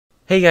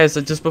Hey guys,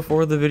 just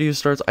before the video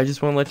starts, I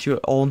just want to let you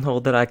all know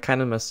that I kind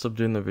of messed up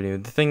doing the video.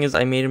 The thing is,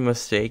 I made a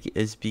mistake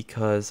is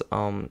because,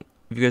 if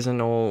you guys don't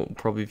know,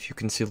 probably if you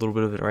can see a little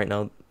bit of it right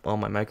now on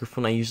my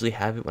microphone, I usually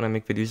have it when I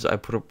make videos, I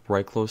put it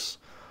right close,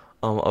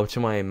 up to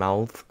my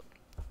mouth.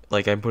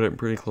 Like, I put it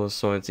pretty close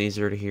so it's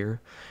easier to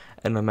hear.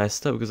 And I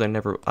messed up because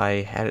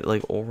I had it,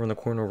 like, over in the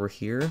corner over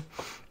here.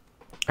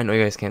 I know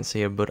you guys can't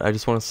see it, but I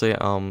just want to say,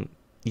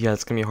 yeah,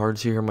 it's gonna be hard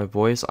to hear my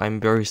voice. I'm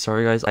very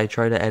sorry, guys. I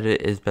try to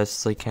edit as best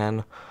as I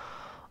can.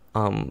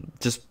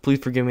 Just please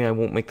forgive me, I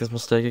won't make this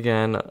mistake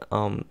again.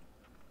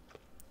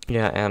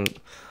 Yeah, and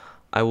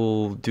I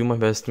will do my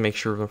best to make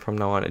sure from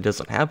now on it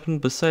doesn't happen.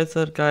 Besides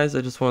that, guys,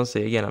 I just want to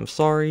say again, I'm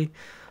sorry,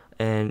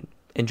 and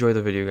enjoy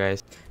the video,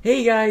 guys.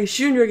 Hey guys,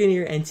 Shooting Dragon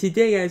here, and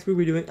today, guys, we'll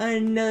be doing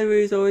another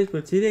video as always,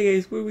 but today,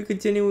 guys, we'll be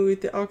continuing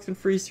with the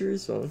Oxenfree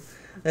series. So,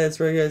 that's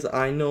right, guys,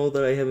 I know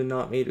that I have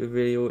not made a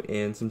video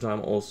in some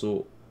time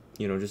also,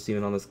 you know, just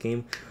even on this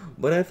game,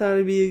 but I thought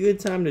it'd be a good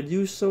time to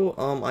do so.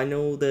 I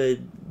know that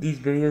these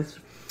videos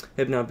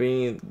have not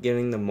been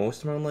getting the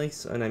most amount of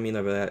likes, and I mean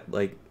by that,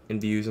 like,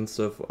 in views and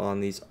stuff on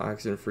these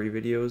Oxenfree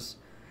videos,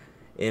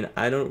 and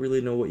I don't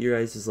really know what your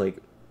guys is like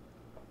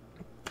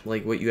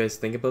what you guys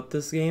think about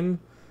this game,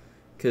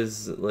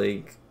 because,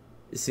 like,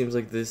 it seems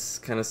like this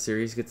kind of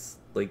series gets,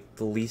 like,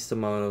 the least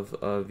amount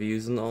of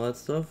views and all that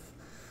stuff.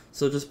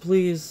 So just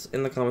please,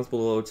 in the comments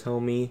below, tell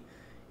me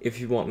if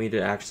you want me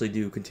to actually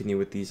continue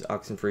with these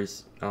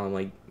Oxenfree,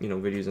 like, you know,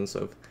 videos and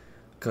stuff,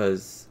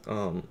 because,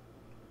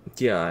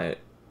 yeah,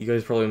 you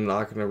guys probably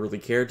not gonna really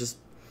care,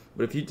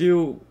 but if you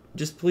do,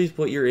 just please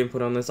put your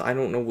input on this. I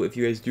don't know if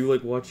you guys do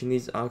like watching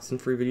these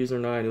Oxenfree videos or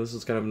not. I know this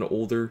is kind of an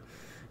older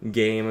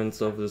game and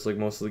stuff, just like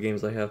most of the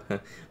games I have,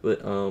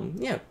 but,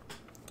 yeah,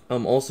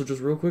 also,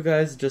 just real quick,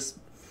 guys, just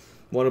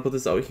want to put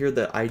this out here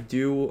that I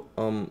do,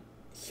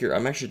 here,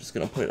 I'm actually just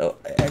gonna put it out.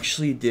 I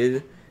actually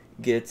did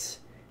get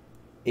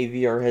a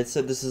VR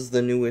headset. This is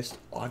the newest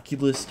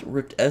Oculus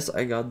Rift S.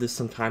 I got this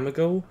some time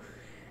ago,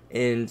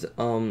 and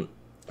I'm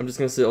just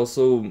gonna say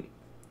also,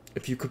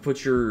 if you could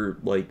put your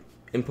like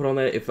input on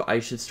that, if I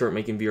should start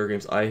making VR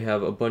games. I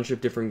have a bunch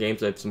of different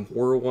games. I have some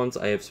horror ones,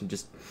 I have some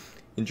just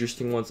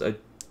interesting ones, a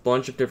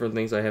bunch of different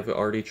things I have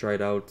already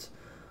tried out.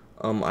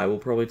 I will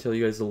probably tell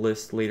you guys the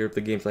list later of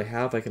the games I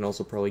have. I can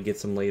also probably get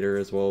some later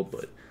as well,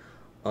 but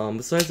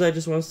besides that, I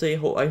just want to say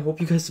I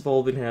hope you guys have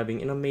all been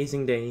having an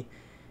amazing day.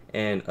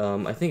 And,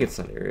 I think it's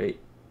Sunday, right?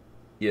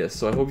 Yeah,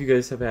 so I hope you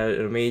guys have had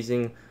an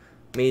amazing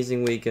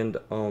weekend.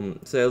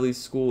 Sadly,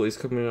 school is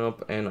coming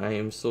up, and I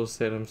am so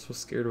sad, I'm so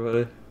scared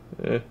about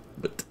it.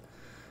 But,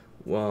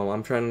 well,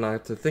 I'm trying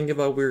not to think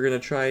about I'm gonna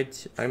try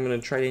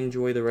to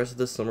enjoy the rest of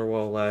the summer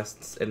while it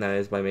lasts, and that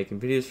is by making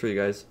videos for you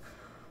guys.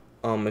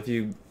 Well,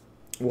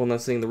 I'm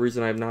not saying the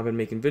reason I've not been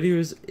making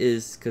videos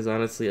is because,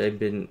 honestly,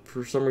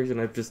 for some reason,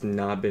 I've just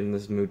not been in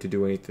this mood to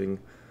do anything.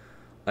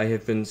 I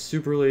have been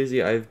super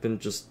lazy, I've been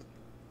just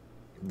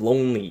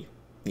lonely.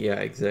 Yeah,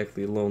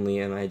 exactly, lonely,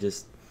 and I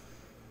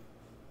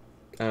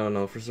don't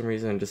know, for some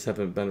reason I just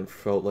haven't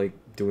felt like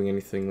doing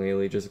anything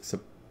lately, just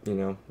except, you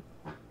know,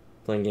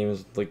 playing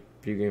games, like,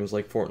 video games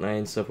like Fortnite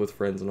and stuff with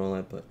friends and all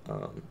that, but,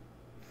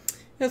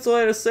 that's all I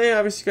had to say.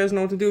 Obviously, you guys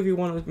know what to do if you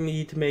want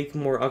me to make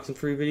more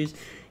Oxenfree videos.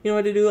 You know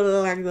what to do,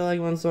 like the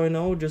one, so I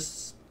know,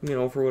 just, you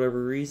know, for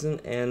whatever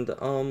reason, and,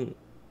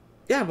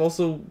 yeah, I've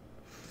also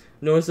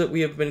noticed that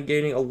we have been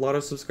gaining a lot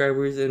of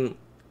subscribers, and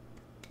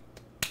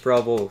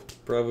bravo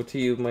to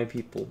you, my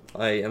people.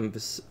 I am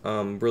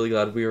really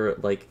glad we are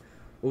at, like,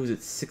 what was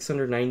it,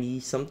 690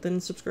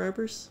 something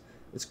subscribers?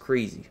 It's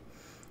crazy,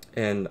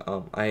 and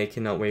I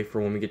cannot wait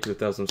for when we get to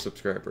 1,000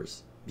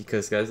 subscribers,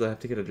 because, guys, I have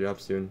to get a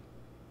job soon.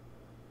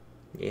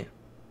 Yeah,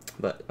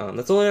 but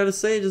that's all I had to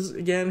say. Just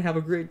again, have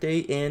a great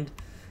day, and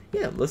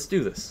yeah, let's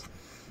do this.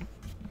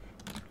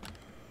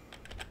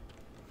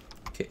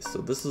 Okay, so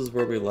this is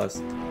where we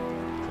last.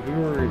 We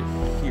were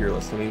here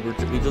last time.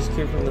 We just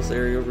came from this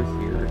area over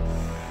here.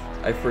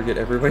 I forget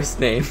everybody's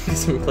name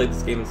because we played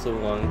this game in so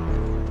long.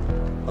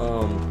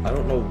 I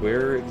don't know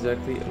where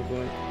exactly I'm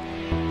going.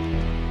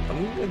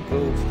 I'm gonna go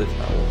to the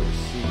tower and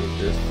see what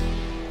this.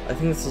 I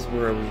think this is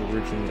where I was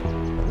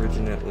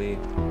originally.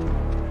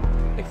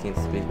 I can't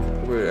speak.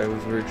 Where I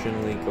was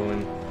originally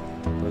going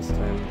last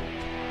time.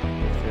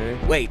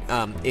 Okay. Wait,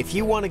 if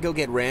you want to go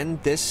get Ren,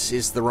 this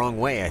is the wrong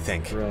way, I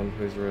think. Ren?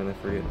 Who's Ren? I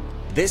forget.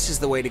 This is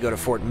the way to go to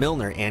Fort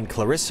Milner and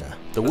Clarissa.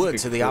 The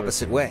woods are the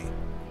opposite way.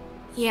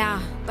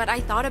 Yeah, but I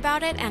thought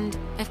about it, and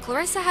if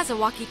Clarissa has a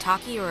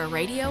walkie-talkie or a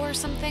radio or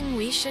something,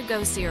 we should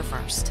go see her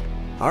first.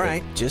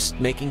 Alright, just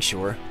making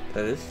sure.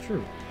 That is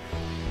true.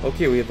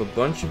 Okay, we have a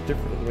bunch of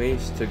different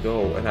ways to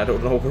go, and I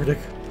don't know where to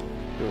go.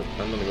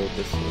 I'm gonna go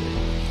this way.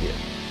 Yeah.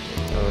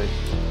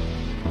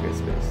 Okay,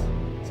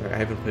 space. Sorry, I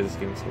haven't played this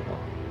game in so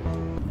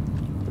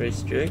long.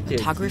 Restricted.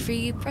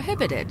 Photography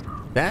prohibited.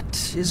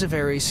 That is a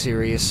very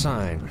serious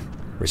sign.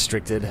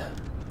 Restricted.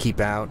 Keep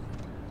out.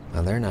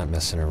 Well, they're not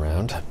messing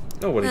around.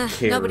 Nobody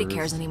cares. Nobody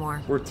cares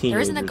anymore. We're teenagers. There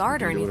isn't a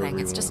guard or anything.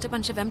 It's just a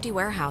bunch of empty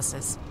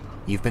warehouses.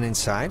 You've been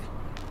inside?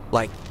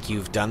 Like,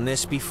 you've done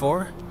this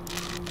before?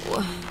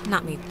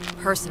 Not me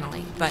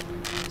personally, but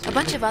a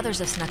bunch of others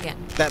have snuck in.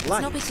 That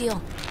light. It's no big deal.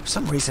 For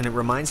some reason, it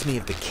reminds me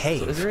of the So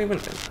cave. is there even...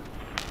 Is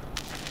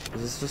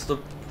this just a...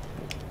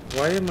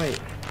 Why am I...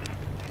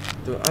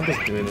 I'm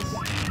just doing this.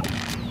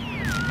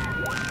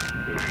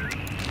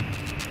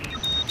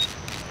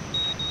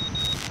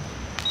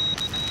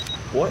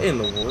 What in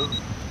the world?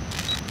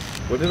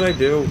 What did I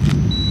do?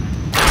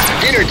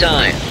 Dinner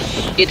time!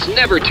 It's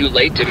never too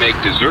late to make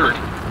dessert.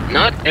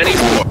 Not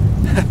anymore.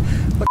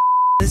 What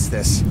is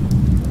this?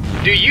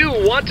 Do you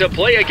want to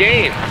play a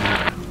game?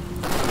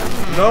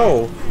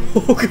 No!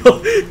 Oh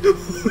god!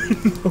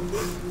 No.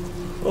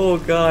 Oh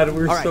god,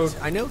 we're All so... right,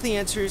 I know the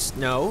answer is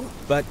no,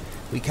 but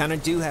we kind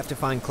of do have to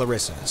find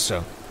Clarissa,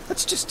 so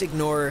let's just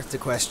ignore the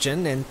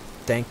question and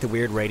thank the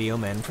weird radio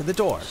men for the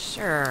door.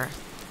 Sure.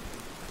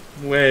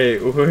 Wait.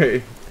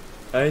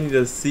 I need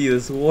to see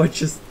this. What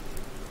just...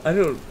 I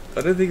didn't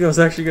think I was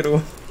actually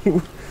gonna...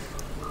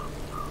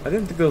 I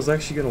didn't think that was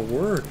actually gonna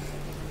work.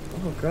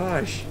 Oh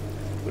gosh.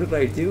 What did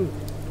I do?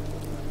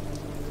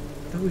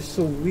 That was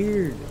so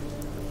weird.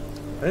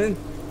 I didn't...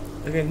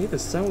 Like, I knew the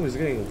sound was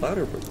getting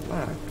louder, but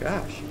wow,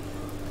 gosh.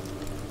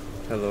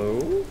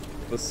 Hello?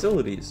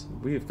 Facilities.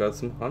 We've got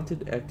some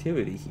haunted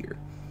activity here.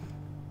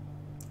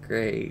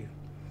 Great.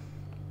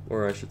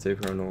 Or I should say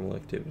paranormal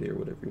activity, or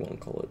whatever you want to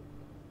call it.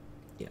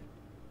 Yeah.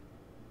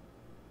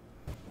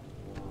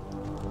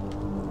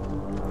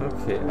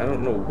 Okay, I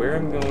don't know where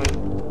I'm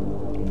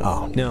going.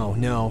 Oh, no.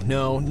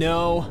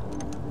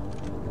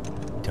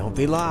 Don't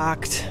be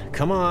locked.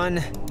 Come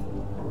on.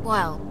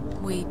 Well,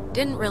 we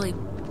didn't really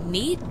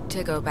need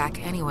to go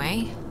back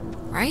anyway,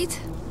 right?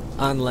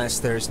 Unless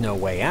there's no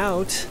way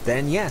out,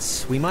 then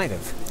yes, we might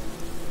have.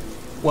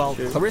 Well,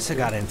 Sure. Clarissa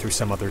got in through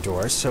some other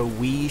door, so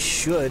we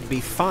should be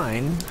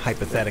fine,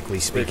 hypothetically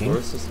Wait, speaking.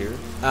 Clarissa's here?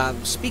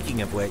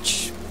 Speaking of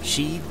which,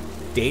 she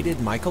dated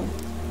Michael?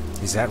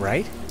 Is that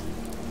right?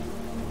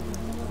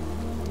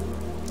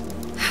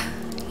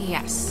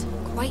 Yes,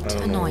 quite I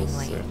don't know what to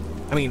annoyingly. say.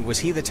 I mean, was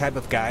he the type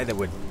of guy that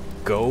would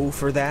go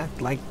for that,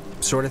 like,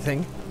 sort of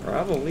thing?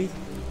 Probably.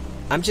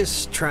 I'm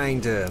just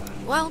trying to...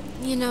 Well,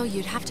 you know,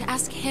 you'd have to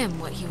ask him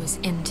what he was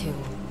into,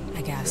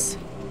 I guess.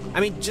 I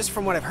mean, just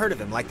from what I've heard of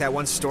him, like that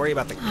one story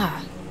about the...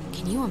 Ah,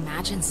 can you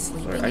imagine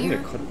sleeping Sorry, I need here?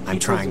 to cut. I'm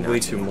trying way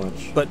not too to.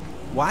 much. But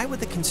why would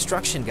the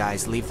construction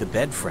guys leave the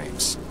bed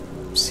frames?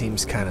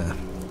 Seems kind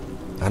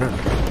of... I don't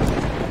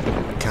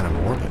know. Kind of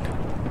morbid.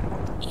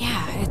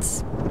 Yeah,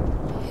 it's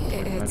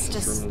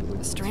just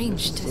remembered.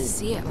 strange to So-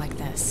 see it like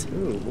this.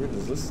 Ooh, where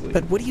does this lead?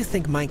 But what do you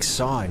think Mike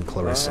saw in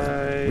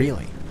Clarissa?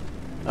 Really?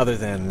 Other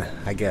than,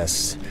 I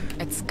guess...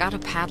 It's got a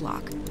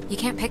padlock. You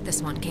can't pick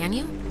this one, can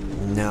you?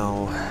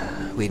 No.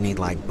 We'd need,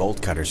 like,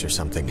 bolt cutters or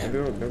something. Maybe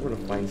we're to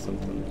find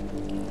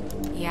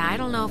something. Yeah, I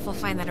don't know if we'll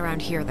find that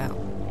around here, though.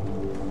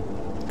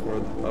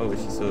 Or, oh,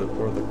 she said,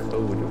 or the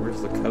code.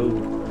 Where's the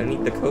code? I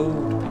need the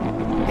code.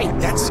 Hey,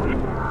 that's...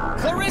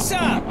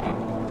 Clarissa!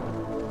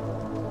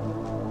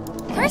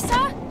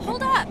 Krista,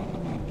 hold up!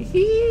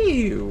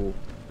 Ew.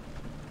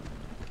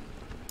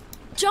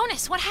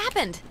 Jonas, what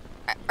happened?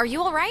 Are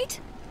you all right?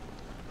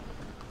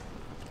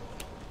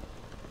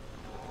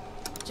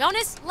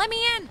 Jonas, let me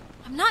in.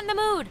 I'm not in the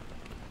mood.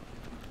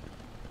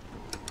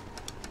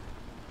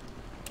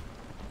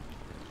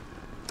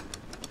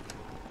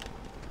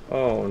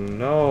 Oh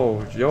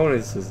no,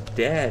 Jonas is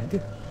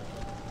dead.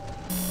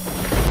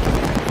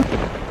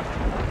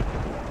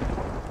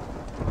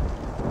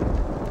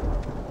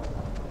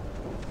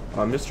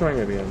 I'm just trying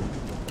again.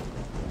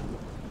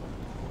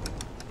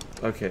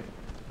 Okay.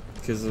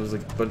 Because there was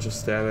like a bunch of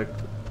static.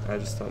 I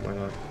just thought, why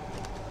not?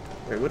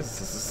 Wait, what is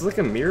this? Is this like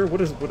a mirror?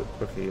 What?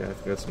 Okay, yeah, I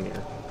think that's a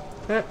mirror.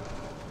 Ah.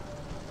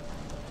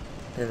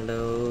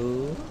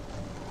 Hello?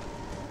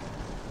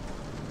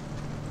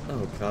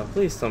 Oh god,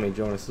 please tell me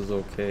Jonas is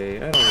okay.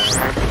 I don't know.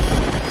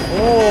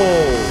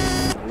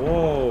 Oh!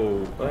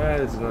 Whoa!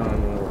 That is not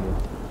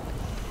normal.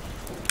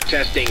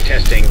 Testing.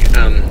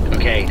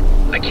 Okay.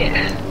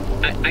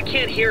 I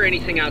can't hear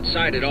anything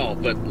outside at all,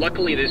 but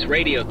luckily this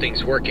radio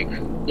thing's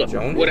working. Look,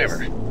 Jonas?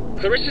 whatever.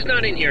 Clarissa's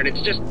not in here, and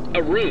it's just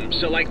a room,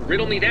 so, like,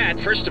 riddle me that,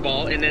 first of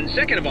all, and then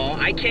second of all,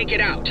 I can't get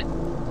out.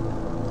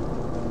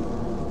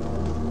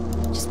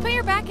 Just put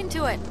your back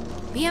into it.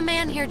 Be a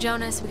man here,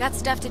 Jonas. We got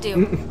stuff to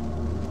do.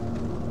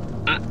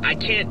 I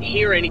can't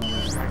hear any...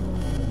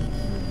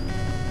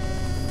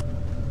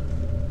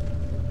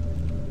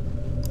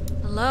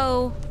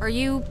 Hello? Are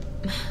you...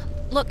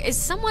 Look, is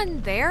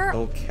someone there?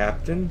 Oh,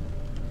 Captain?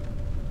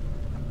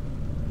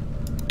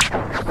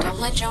 Don't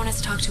let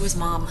Jonas talk to his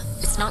mom.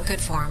 It's not good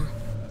for him.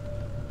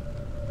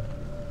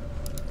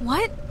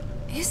 What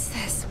is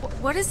this?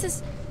 What is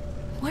this?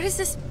 What does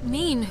this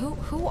mean?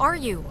 Who are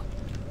you?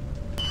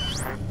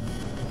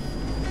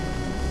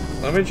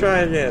 Let me try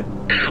again.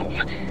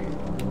 Ow!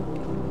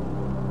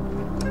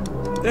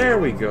 There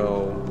we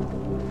go.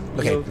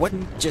 Okay, So- what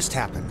just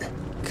happened?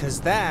 Because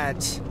that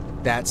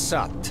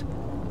sucked.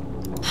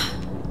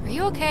 Are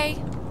you okay?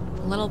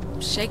 A little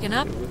shaken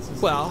up? What's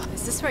this? Well,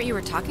 Is this what you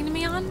were talking to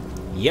me on?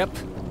 yep.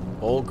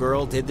 Old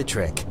girl did the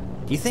trick.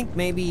 Do you think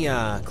maybe,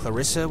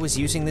 Clarissa was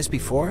using this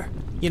before?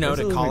 You know, to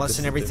Absolutely call make us this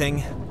and a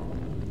everything.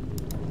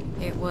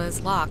 It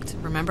was locked,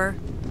 remember?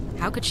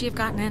 How could she have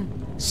gotten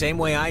in? Same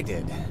way I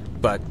did.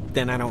 But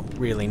then I don't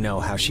really know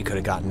how she could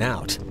have gotten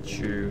out.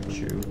 True.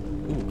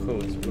 Ooh,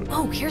 codes.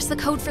 Oh, here's the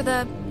code for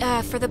the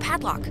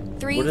padlock.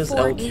 What does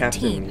L captain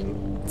 3418.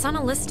 mean? It's on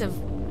a list of...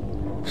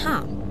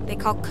 Huh. They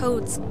call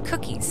codes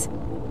cookies.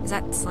 Is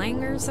that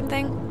slang or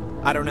something?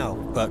 I don't know,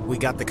 but we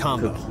got the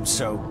combo,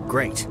 so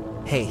great.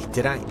 Hey,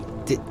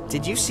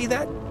 did you see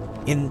that?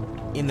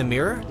 In the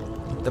mirror?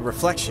 The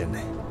reflection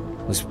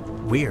was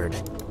weird.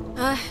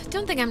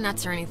 Don't think I'm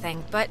nuts or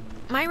anything, but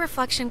my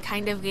reflection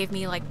kind of gave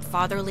me, like,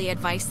 fatherly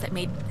advice that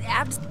made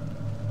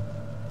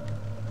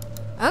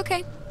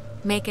Okay.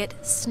 Make it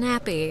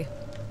snappy.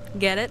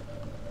 Get it?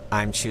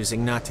 I'm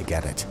choosing not to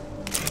get it.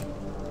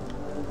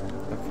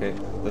 Okay,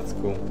 that's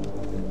cool.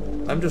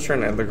 I'm just trying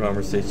to end the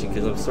conversation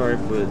because I'm sorry,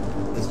 but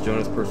this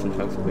Jonas person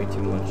talks way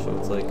too much, so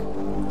it's like,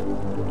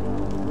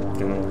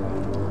 you know.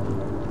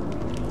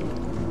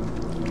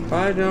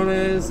 Bye,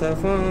 Jonas. Have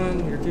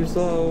fun. You're too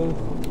slow.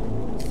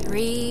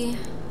 3,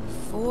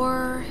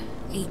 4,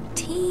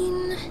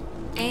 18,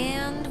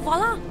 and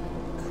voila.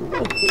 Cool.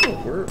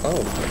 Where?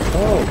 Oh,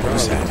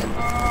 Who's God. that?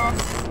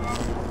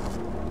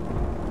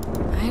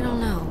 I don't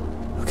know.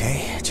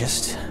 Okay,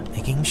 just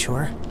making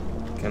sure.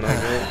 Can I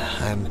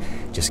go? I'm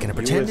just gonna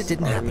pretend it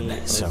didn't Army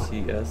happen, so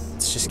ICS?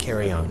 let's just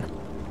carry on.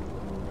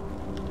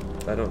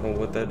 I don't know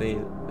what that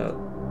means.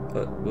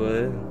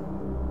 What?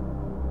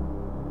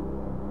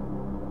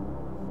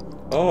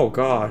 Oh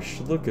gosh,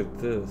 look at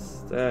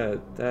this.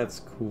 That's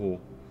cool.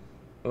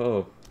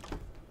 Oh,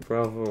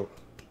 bravo.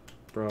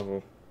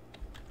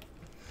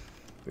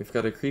 We've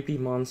got a creepy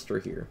monster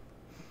here.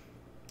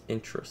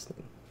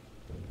 Interesting.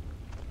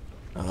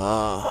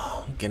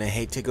 Oh, gonna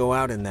hate to go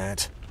out in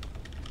that.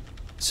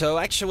 So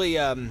actually,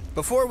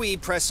 before we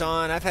press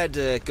on, I've had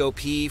to go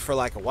pee for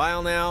like a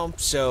while now,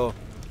 so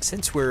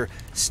since we're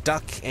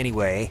stuck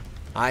anyway,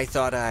 I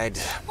thought I'd...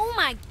 Oh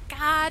my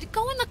god,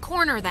 go in the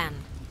corner then.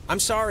 I'm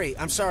sorry.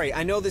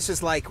 I know this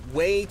is like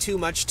way too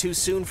much too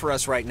soon for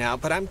us right now,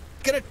 but I'm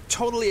gonna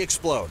totally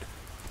explode.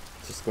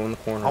 Just go in the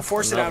corner. I'll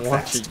force it out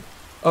fast.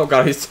 Oh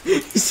god,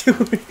 he's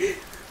doing...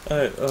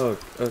 oh,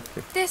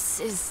 okay.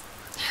 This is...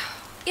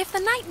 If the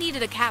night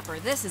needed a capper,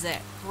 this is it.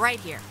 Right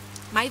here.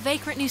 My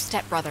vagrant new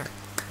stepbrother.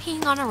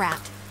 Peeing on a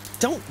rat.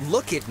 Don't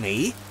look at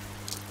me.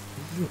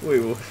 Wait,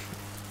 what?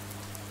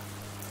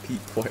 Be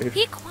quiet.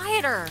 Be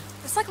quieter.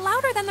 It's like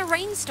louder than the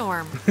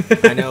rainstorm.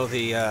 I know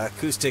the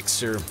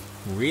acoustics are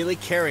really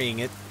carrying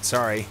it.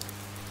 Sorry.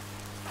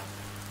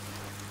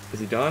 Is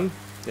he done?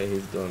 Yeah,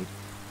 he's done.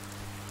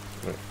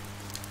 Wait.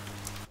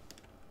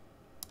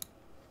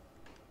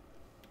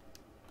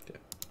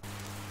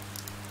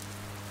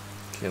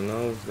 Okay, now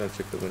I was gonna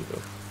check the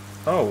window.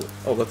 Oh,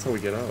 that's how we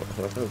get out.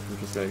 Oh, I thought we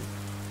were just like...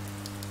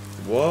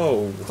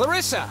 Whoa.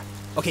 Clarissa!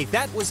 Okay,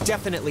 that was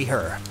definitely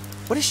her.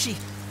 What is she?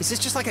 Is this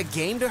just like a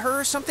game to her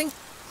or something?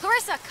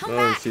 Clarissa, come Oh,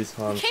 back. she's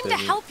We came to haunted.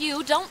 help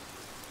you. Don't...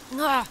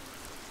 Ugh.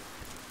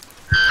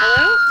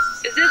 Hello?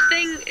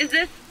 Is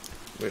this...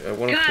 Wait, I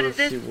want to God,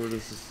 first see where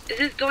this is... Is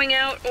this going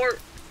out, or...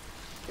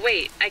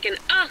 Wait, I can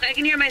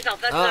hear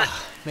myself. That's not...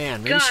 Man,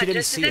 maybe God, she didn't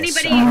does see us.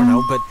 anybody- I don't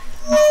know, but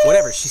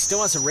whatever. She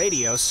still has a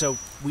radio, so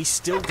we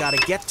still gotta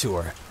get to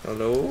her.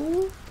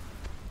 Hello?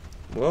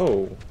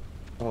 Whoa.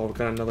 Oh, we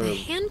got another... The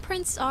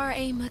handprints are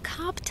a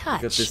macabre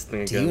touch. Got this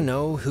thing Do again. you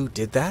know who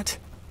did that?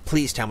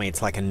 Please tell me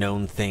it's like a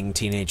known thing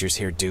teenagers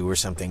here do or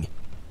something.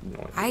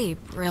 No, I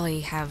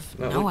really have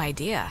No, no wait.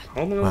 idea.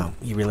 Hold on. Well,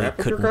 you really Wrap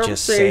up your couldn't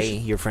just say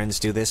conversation. your friends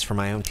do this for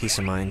my own peace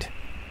of mind.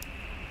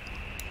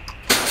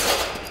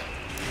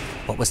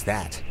 What was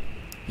that?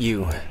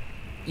 You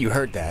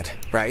heard that,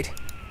 right?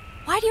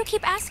 Why do you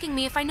keep asking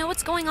me if I know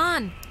what's going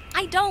on?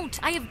 I don't.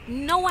 I have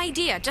no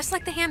idea, just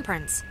like the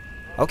handprints.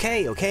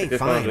 Okay, think I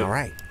fine, found it.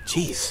 alright.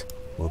 Jeez,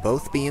 we'll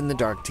both be in the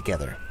dark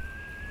together.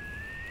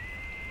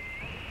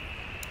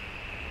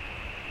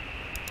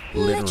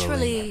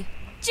 Literally.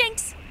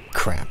 Jinx!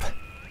 Crap.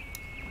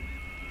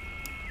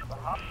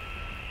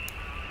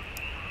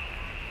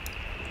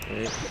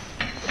 Wait.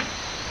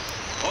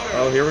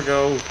 Oh, here we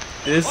go.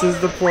 This is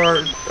the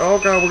part. Oh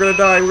god, we're gonna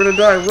die.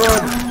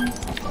 Run!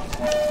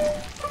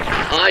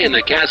 High in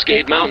the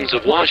Cascade Mountains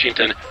of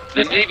Washington,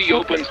 the Navy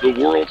opens the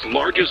world's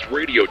largest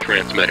radio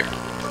transmitter.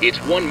 Its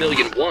 1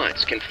 million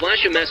watts can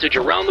flash a message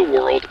around the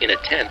world in a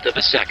tenth of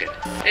a second.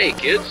 Hey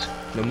kids,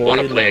 No more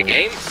wanna you play a know.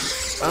 game?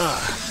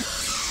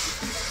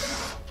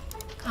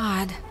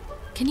 God,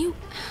 can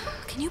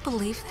you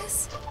believe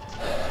this?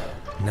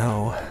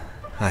 No,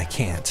 I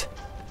can't.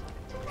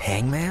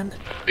 Hangman?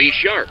 Be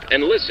sharp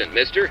and listen,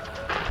 mister.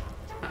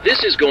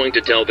 This is going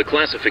to tell the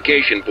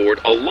classification board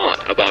a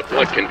lot about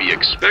what can be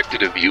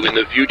expected of you in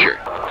the future.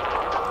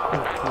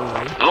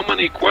 How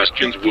many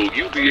questions will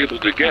you be able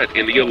to get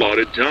in the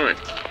allotted time?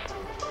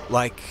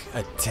 Like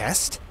a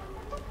test?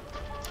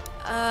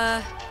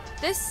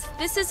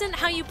 This isn't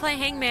how you play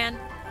Hangman.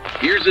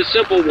 Here's a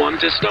simple one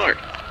to start,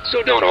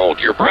 so don't hold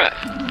your breath.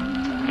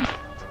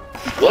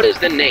 What is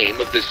the name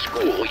of the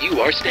school you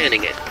are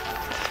standing in?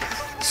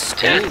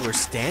 School we're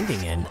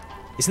standing in.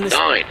 Isn't this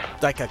 9.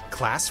 like a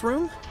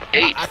classroom?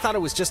 8. I thought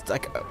it was just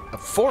like a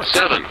fort.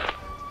 7.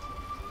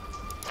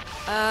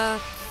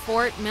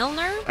 Fort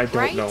Milner, I don't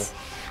right? know.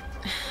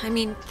 I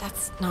mean,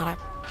 that's not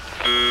a...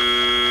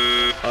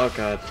 Oh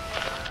god.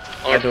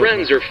 Our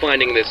friends are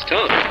finding this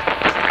tough.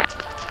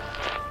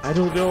 I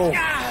don't know.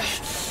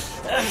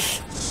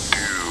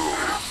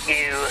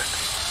 You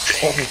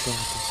Oh my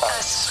god.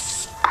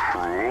 us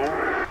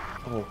cruel?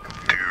 Oh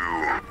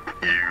god.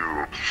 Do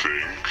you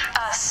think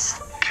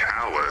Us.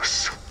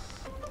 callous?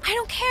 I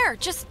don't care.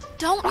 Just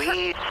don't hurt...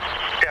 We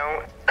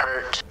don't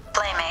hurt.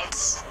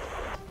 Playmates.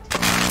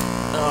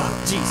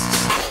 Oh,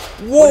 Jesus.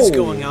 Whoa! What is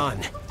going on?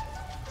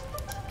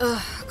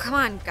 Ugh, come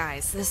on,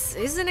 guys. This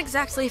isn't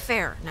exactly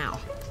fair now.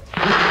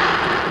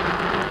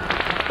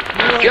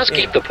 Just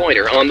keep the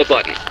pointer on the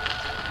button.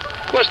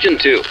 Question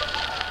 2.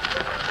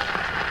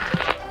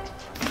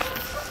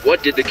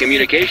 What did the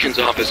communications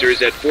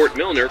officers at Fort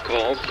Milner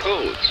call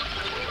codes?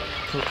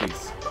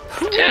 Cookies.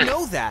 Who would 10.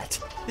 know that?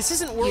 This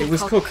isn't You world. was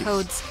call cookies.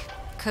 codes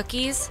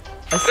cookies?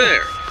 I said,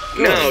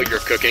 There. Now you're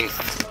cooking.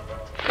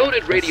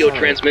 Coded radio Sorry.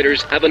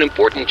 transmitters have an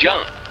important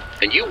job,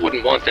 and you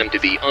wouldn't want them to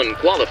be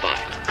unqualified.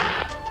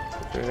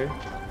 okay.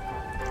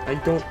 I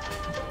don't.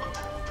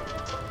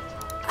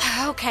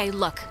 Okay,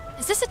 look.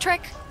 Is this a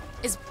trick?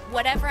 Is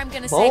whatever I'm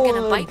gonna say gonna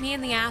Hold on. bite me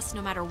in the ass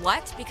no matter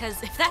what?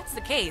 Because if that's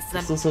the case,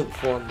 then... This isn't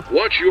fun.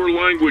 Watch your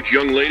language,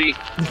 young lady.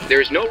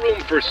 There's no room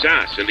for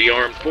sass in the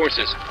armed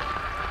forces.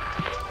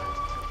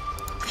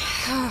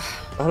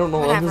 I don't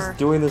know. I'm Whatever. just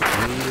doing this.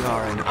 We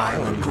are an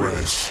island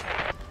race,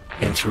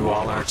 and through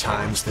all our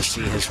times the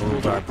sea has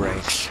ruled our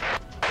breaks.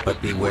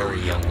 But be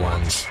wary, young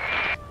ones.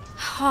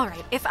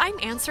 Alright, if I'm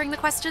answering the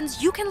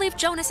questions, you can leave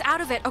Jonas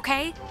out of it,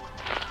 okay?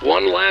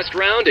 One last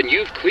round and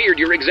you've cleared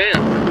your exam.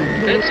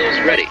 Pencils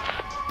ready.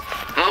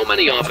 How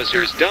many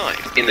officers died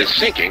in the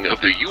sinking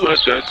of the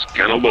USS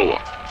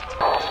Kanaloa?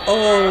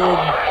 Oh,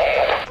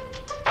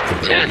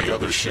 10. The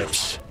other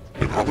ships.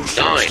 And how much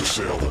 9. to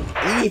sail them.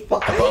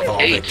 85. Above all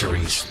 8.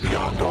 victories,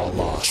 beyond all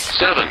loss.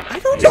 7. I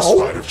don't In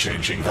spite know. of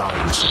changing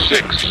values in a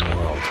 6. changing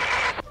world.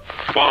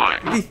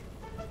 5.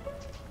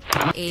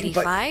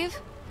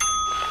 85?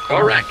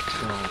 Correct.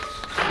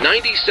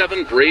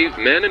 97 brave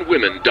men and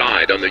women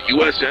died on the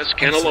USS I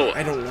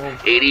Kanaloa. don't know.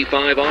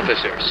 85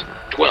 officers,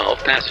 12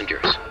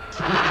 passengers.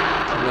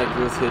 I'm not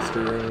good with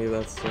history or any of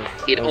that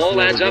stuff. It I was all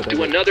never adds up good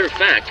to at it. another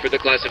fact for the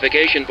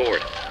classification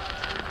board.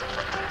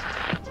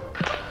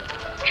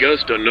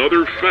 Just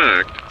another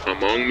fact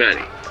among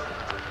many.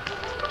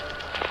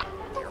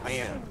 I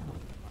am.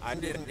 I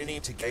didn't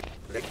need to get.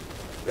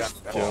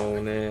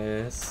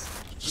 Jonas.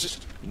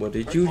 What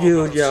did you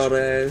do,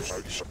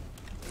 Jonas?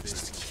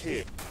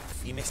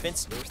 You make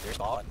sense. There's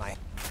all at my.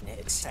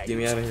 Get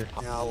me out of here.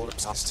 No,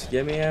 obsessed.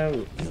 Get me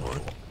out.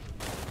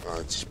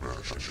 I'd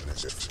smash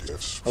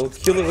if I'll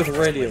kill it with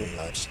radio.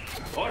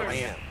 I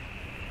am.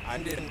 I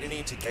didn't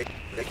need to get.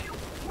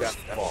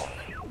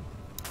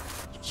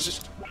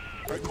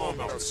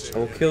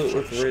 I'll kill it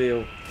with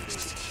radio.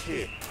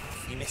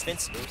 You make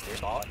sense.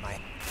 There's all at my.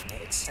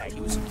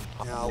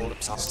 No,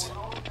 obsessed.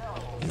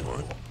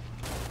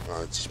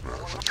 I'd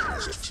smash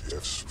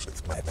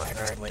if My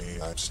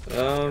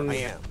I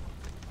am.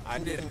 I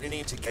didn't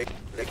need to get.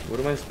 What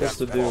am I supposed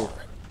to do?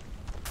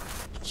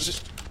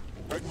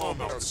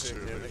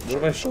 What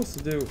am I supposed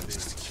to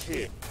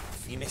do?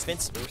 You make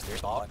sense.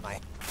 There's all at my.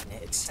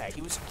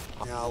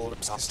 No,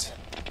 obsessed.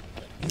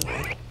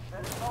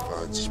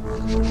 I'd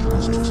smash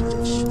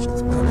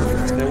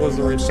That was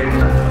the right thing.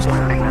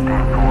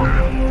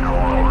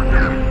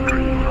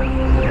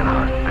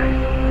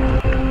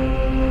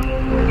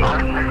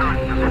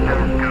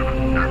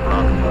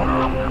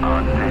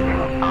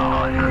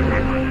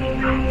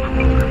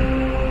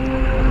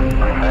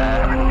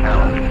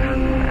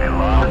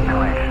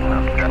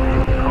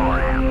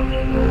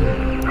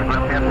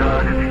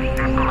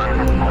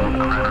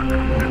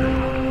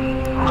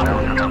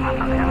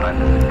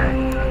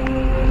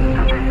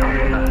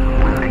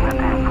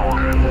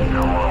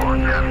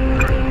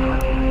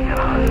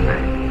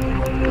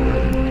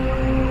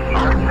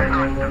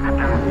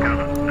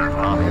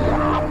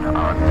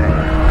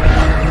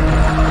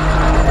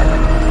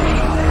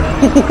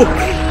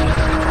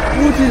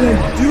 What did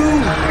I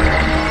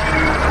do?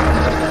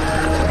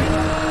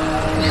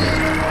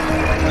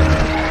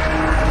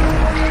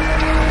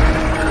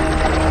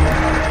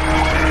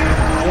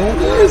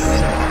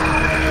 Jonas?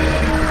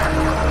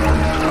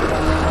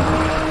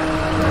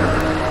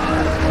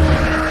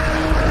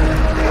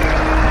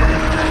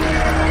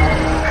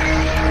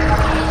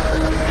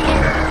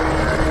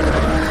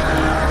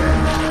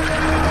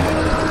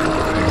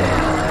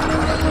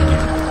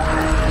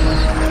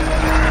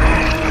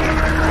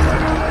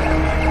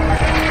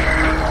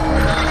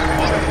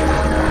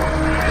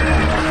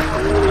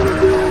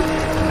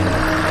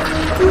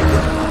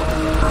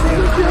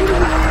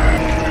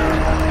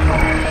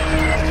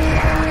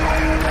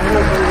 I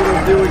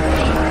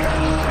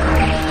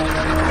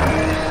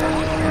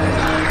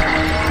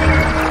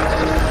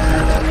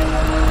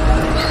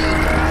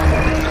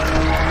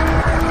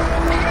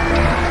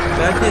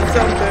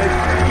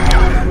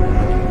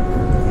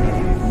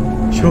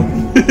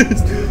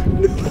Jonas!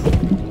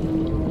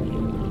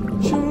 No!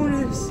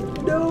 Jonas!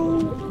 No!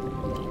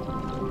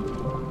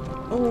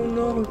 Oh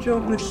no,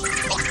 Jonas.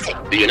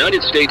 The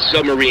United States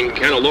submarine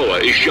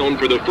Kanaloa is shown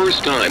for the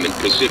first time in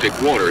Pacific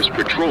waters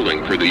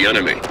patrolling for the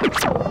enemy.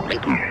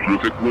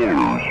 Pacific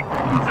waters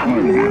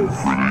patrolling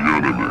for the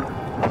enemy.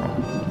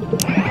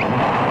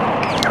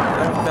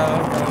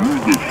 Through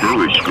the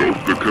periscope,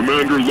 the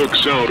commander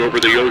looks out over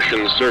the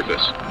ocean's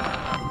surface.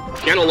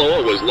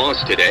 Kanaloa was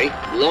lost today,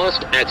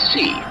 lost at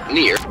sea,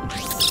 near...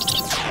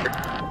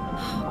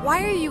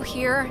 Why are you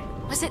here?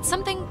 Was it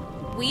something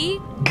we...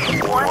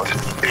 What a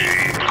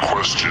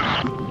question.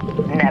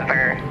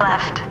 Never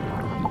left.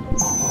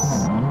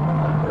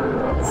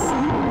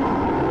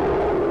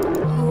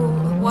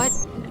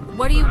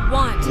 What do you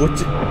want? What?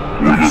 For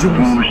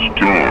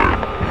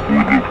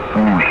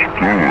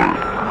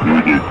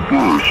the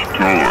first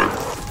time.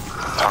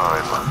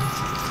 Time.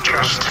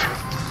 Just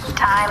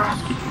Time.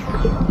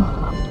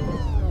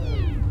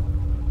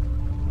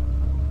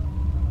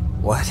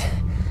 What?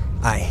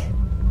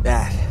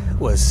 That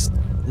was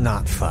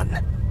not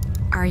fun.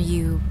 Are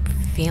you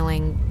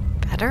feeling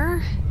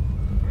better?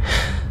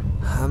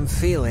 I'm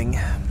feeling.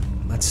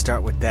 Let's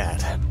start with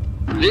that.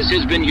 This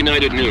has been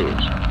United News,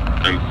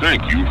 and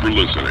thank you for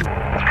listening.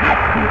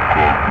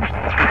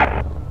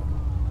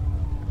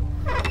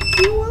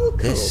 You're welcome.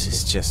 This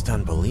is just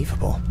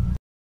unbelievable.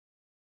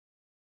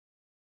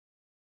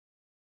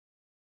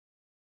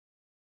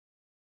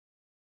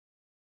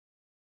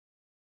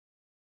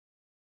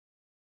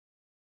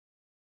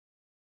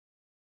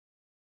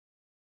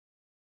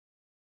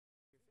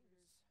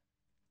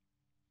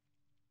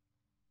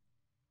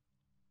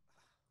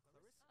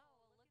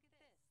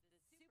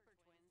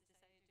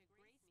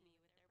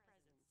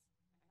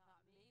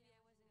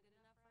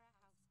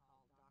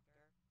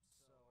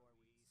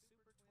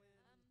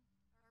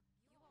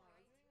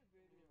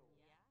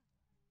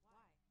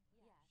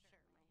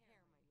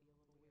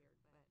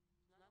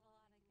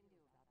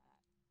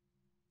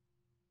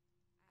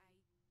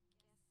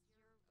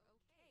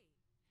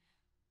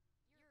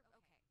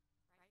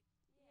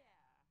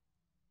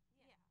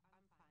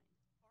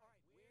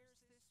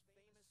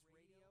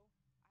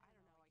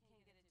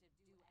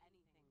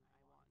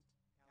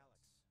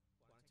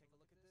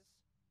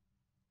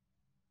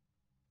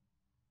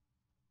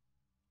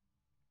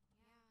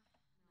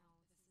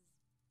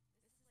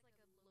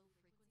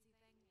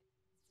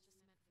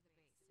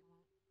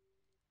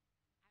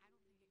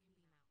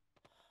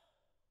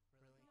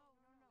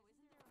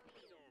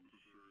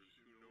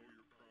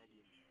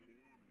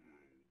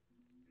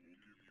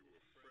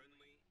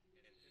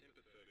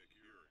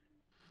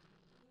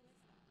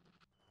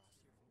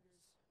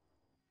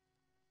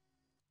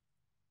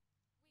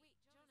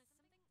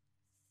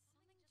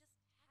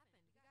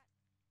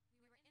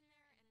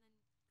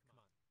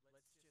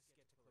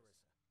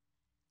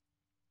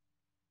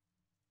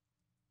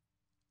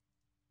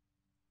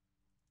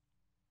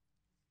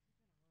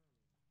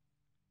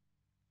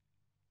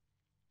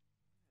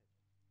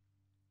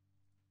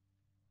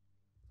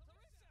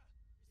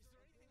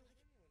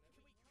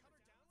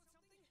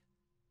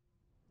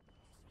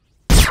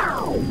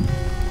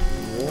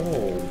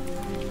 Whoa.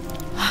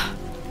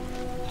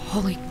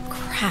 Holy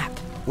crap.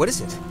 What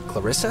is it?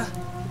 Clarissa?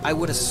 I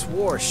would have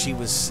swore she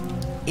was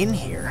in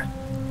here.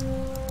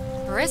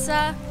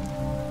 Marissa!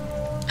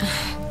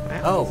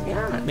 Oh,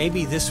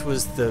 maybe this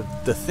was the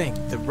thing,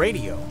 the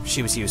radio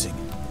she was using.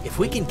 If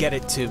we can get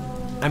it to...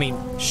 I mean,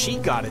 she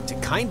got it to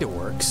kinda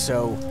work,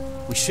 so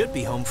we should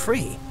be home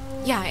free.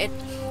 Yeah, it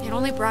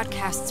only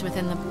broadcasts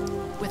within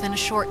a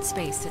short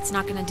space. It's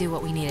not gonna do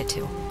what we need it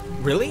to.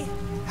 Really?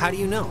 How do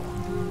you know?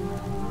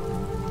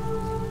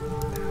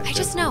 I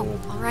just know,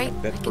 alright?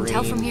 I can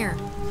tell from here.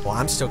 Well,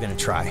 I'm still gonna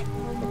try.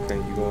 Okay,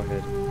 you go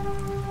ahead.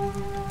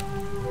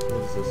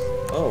 What is this?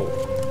 Oh.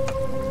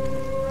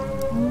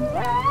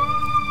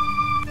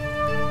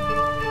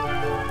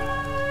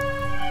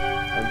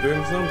 I'm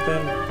doing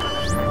something.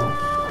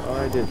 Oh,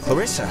 I did.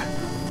 Clarissa!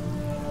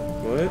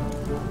 What?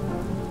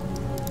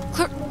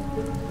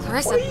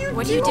 Clarissa,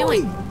 what are you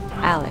doing?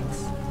 Alex,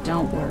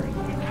 don't worry.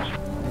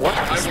 What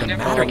I is will the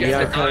never matter with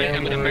forget her? that I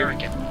am an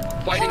American.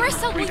 Fighting Clarissa,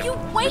 for will freedom, you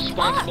wake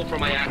responsible up? for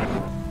my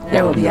actions.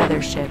 There will be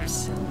other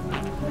ships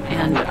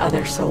and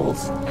other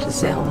souls to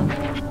sail them.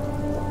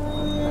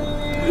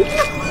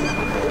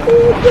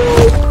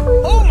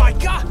 Oh my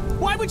god!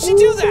 Why would she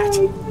do that?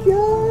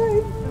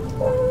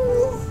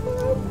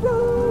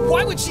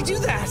 Why would she do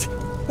that?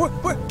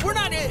 We're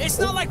not... It's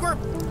not like we're...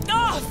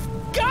 Oh,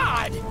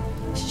 God!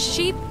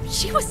 She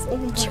was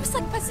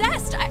like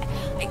possessed.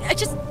 I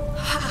just,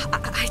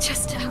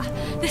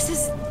 this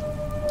is...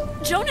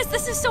 Jonas,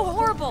 this is so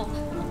horrible.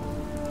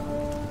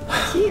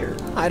 Here.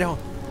 I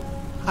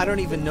don't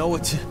even know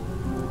what to...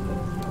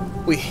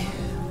 We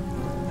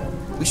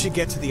should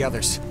get to the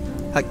others.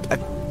 I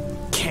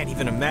can't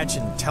even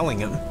imagine telling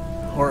them.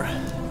 Or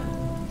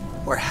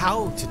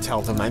how to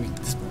tell them. I mean...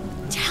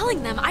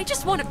 Telling them, I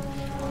just want to...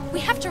 We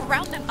have to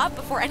round them up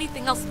before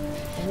anything else...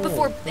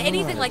 Before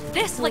anything like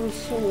this, like...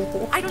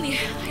 I don't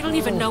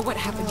even know what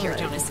happened here,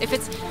 Jonas.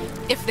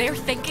 If they're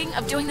thinking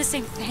of doing the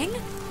same thing...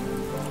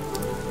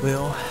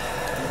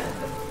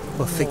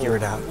 We'll figure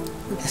it out.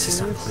 This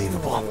is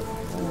unbelievable.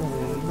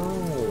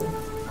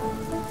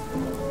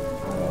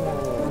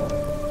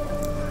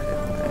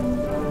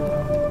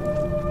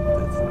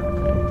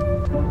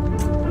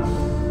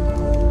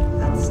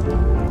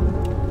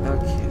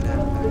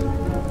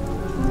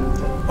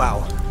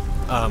 Wow.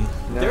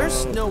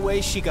 There's no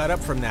way she got up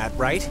from that,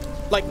 right?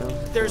 Like,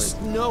 there's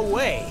no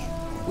way.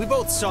 We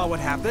both saw what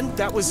happened.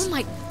 That was... Oh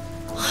my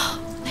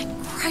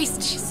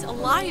Christ, she's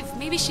alive.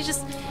 Maybe she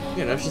just...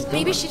 Yeah, now she's gone.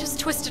 Maybe she just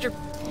twisted her...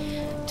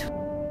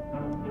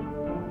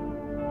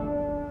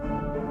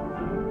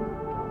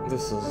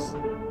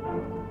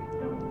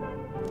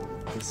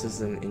 This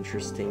is an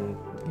interesting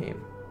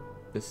game.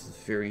 This is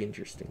very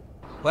interesting.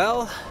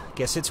 Well,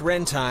 guess it's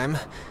Ren time.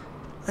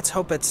 Let's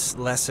hope it's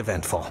less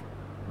eventful.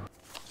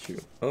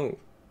 Shoot. Oh.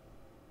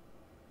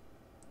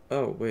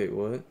 Oh, wait,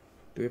 what?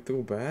 Do we have to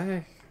go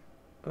back?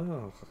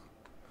 Oh.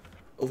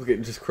 Oh, look,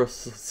 it just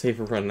crossed the save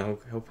a run now.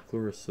 Help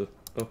Clarissa.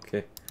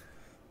 Okay.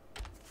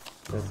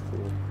 That's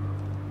cool.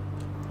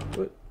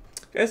 But,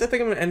 guys, I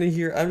think I'm gonna end it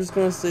here. I'm just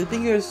gonna say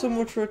thank you guys so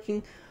much for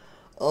watching.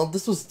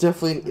 This was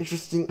definitely an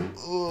interesting...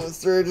 Oh,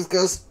 sorry, I just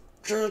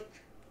got...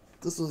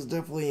 This was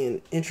definitely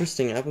an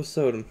interesting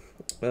episode.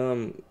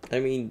 I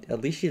mean,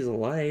 at least she's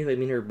alive. I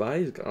mean, her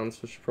body's gone,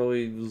 so she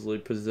probably was,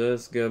 like,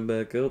 possessed, got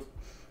back up,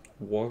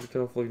 walked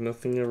off like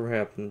nothing ever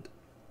happened.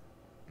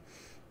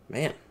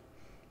 Man.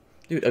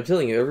 Dude, I'm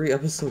telling you, every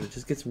episode, it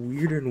just gets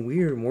weirder and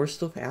weirder. More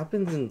stuff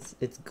happens, and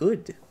it's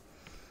good.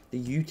 The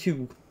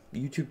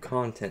YouTube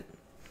content.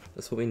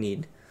 That's what we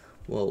need.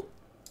 Well,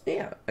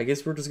 yeah, I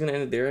guess we're just gonna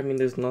end it there. I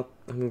mean,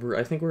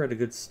 I think we're at a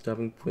good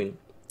stopping point.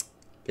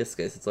 Yes,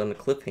 guys, it's on a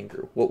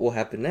cliffhanger. What will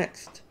happen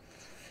next?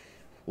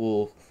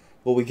 Will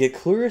we get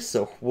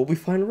Clarissa? Will we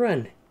find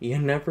Ren? You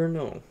never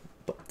know.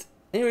 But,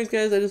 anyways,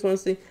 guys, I just want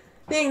to say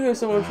thank you guys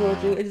so much for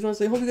watching. I just want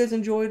to say, hope you guys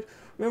enjoyed.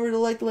 Remember to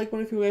like the like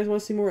button if you guys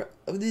want to see more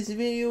of this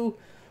video.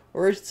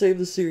 Or I should say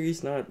the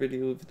series, not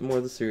video, more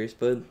of the series.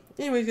 But,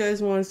 anyways,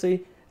 guys, I want to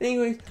say thank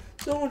you guys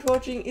so much for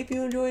watching. If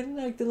you enjoyed,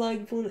 like the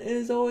like button. And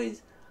as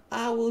always,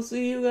 I will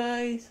see you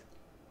guys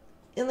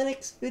in the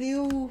next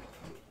video.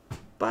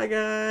 Bye,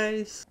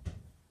 guys.